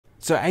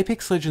So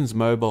Apex Legends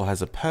Mobile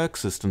has a perk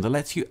system that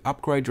lets you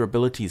upgrade your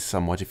abilities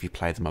somewhat if you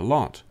play them a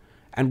lot.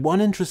 And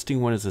one interesting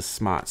one is a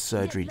smart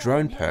surgery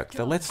drone perk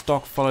that lets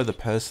Doc follow the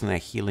person they're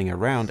healing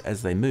around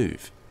as they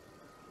move.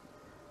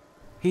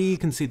 Here you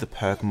can see the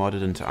perk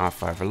modded into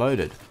R5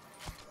 Reloaded.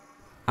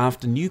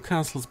 After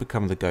Newcastle has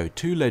become the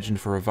go-to legend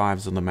for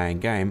revives on the main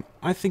game,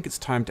 I think it's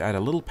time to add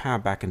a little power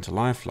back into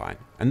Lifeline,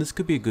 and this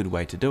could be a good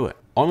way to do it.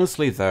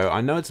 Honestly though,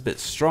 I know it's a bit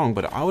strong,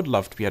 but I would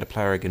love to be able to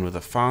play her again with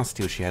a fast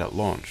heal she had at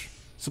launch.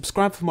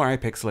 Subscribe for more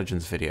Apex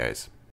Legends videos.